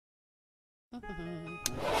Anh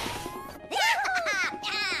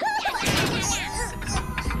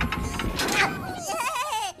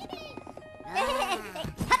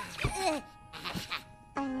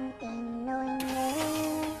tìm nỗi nhớ,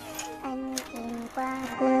 anh tìm quá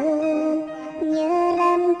khứ, nhớ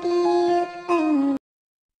lắm ký ức anh.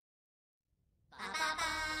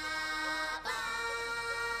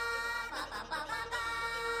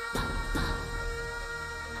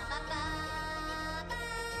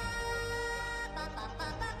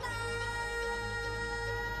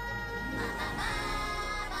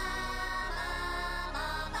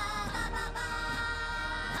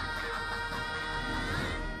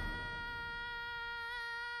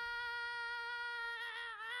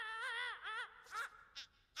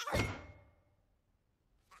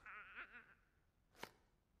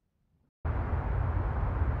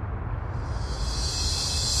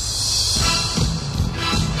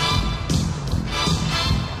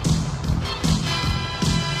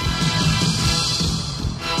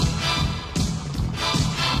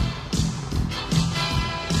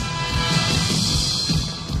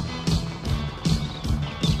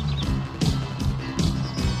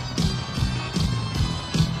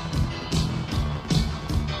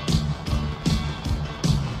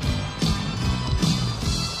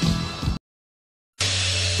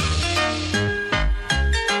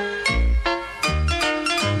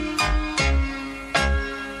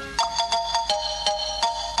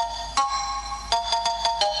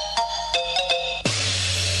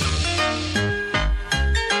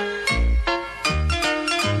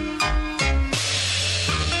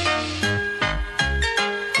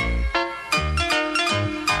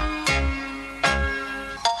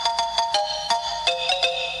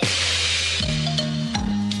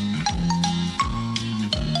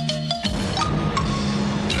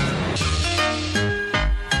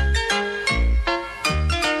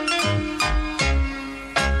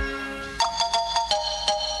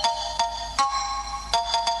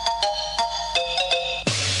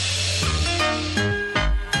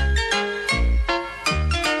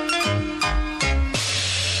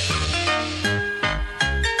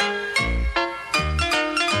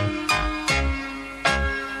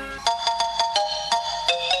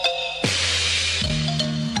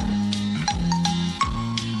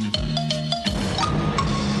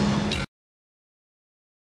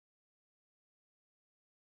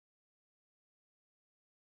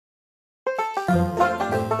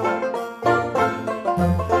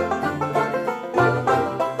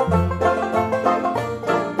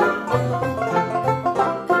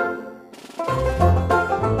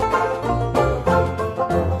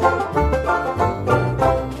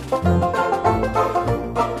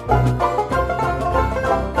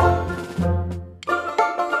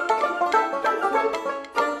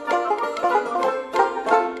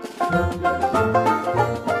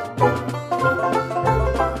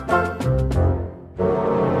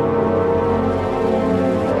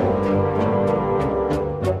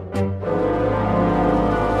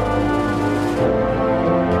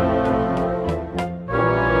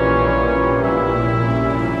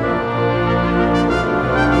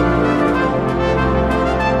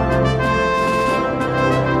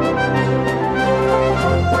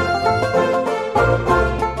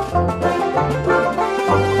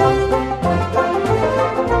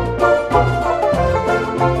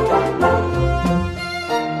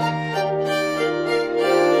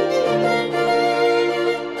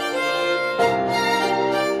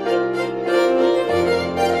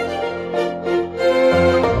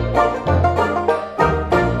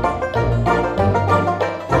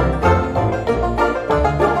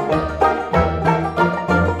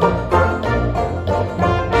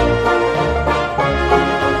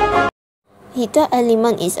 Heater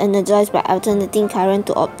element is energized by alternating current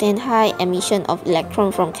to obtain high emission of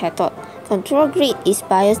electron from cathode. Control grid is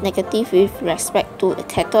biased negative with respect to the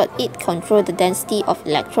cathode. It controls the density of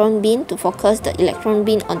electron beam. To focus the electron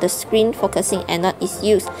beam on the screen, focusing anode is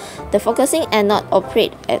used. The focusing anode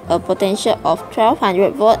operates at a potential of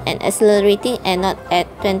 1200 volt and accelerating anode at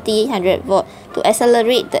 2000 volt to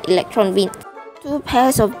accelerate the electron beam. Two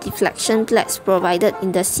pairs of deflection plates provided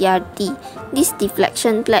in the CRT. These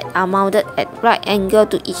deflection plates are mounted at right angle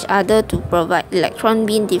to each other to provide electron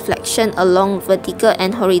beam deflection along vertical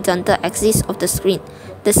and horizontal axis of the screen.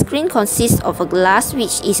 The screen consists of a glass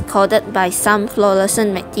which is coated by some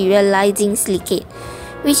fluorescent materializing silicate,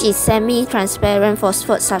 which is semi-transparent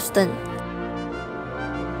phosphate substance.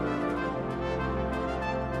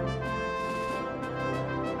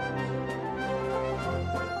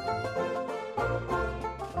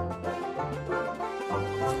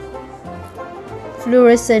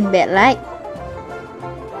 Fluorescent backlight.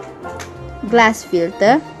 glass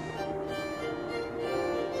filter,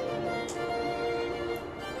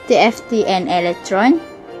 TFT and electron,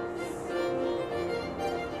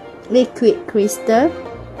 liquid crystal,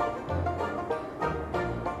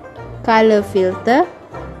 color filter,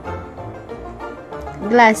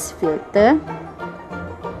 glass filter,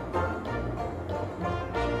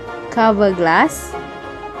 cover glass,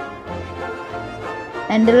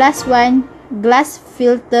 and the last one, glass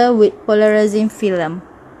filter with polarizing film.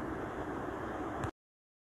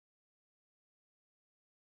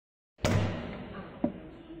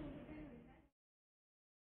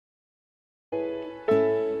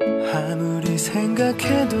 아무리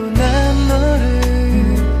생각해도 난 너를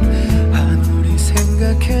아무리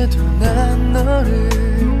생각해도 난 너를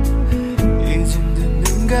잊은 듯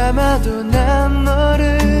눈 감아도 난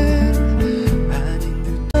너를 아닌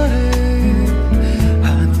듯 너를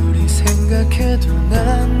아무리 생각해도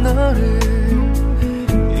난 너를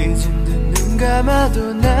잊은 듯 눈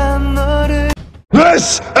감아도 난 너를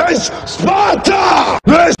This is Sparta!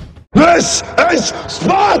 This is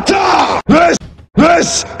Sparta!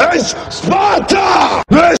 This is Sparta!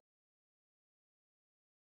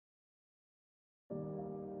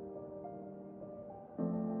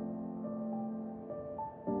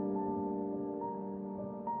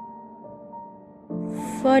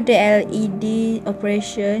 For the LED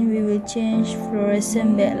operation, we will change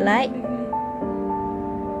fluorescent backlight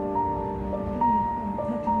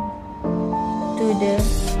to the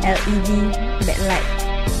LED backlight.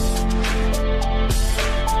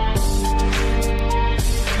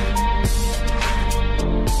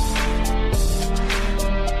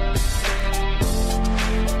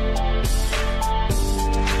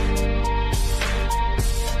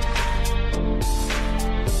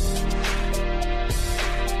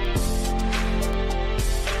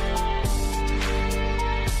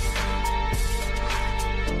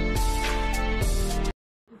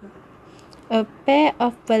 A pair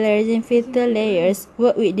of polarizing filter layers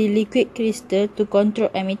work with the liquid crystal to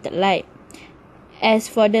control emitted light. As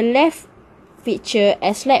for the left feature,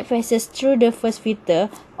 as light passes through the first filter,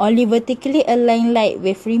 only vertically aligned light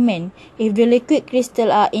waves remain. If the liquid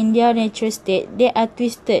crystal are in their natural state, they are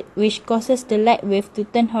twisted, which causes the light wave to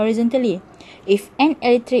turn horizontally. If an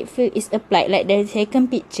electric field is applied like the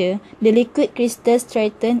second picture, the liquid crystal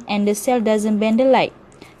straightens and the cell doesn't bend the light.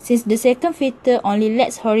 Since the second filter only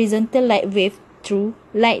lets horizontal light wave through,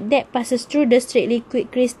 light that passes through the straight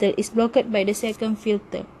liquid crystal is blocked by the second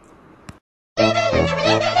filter.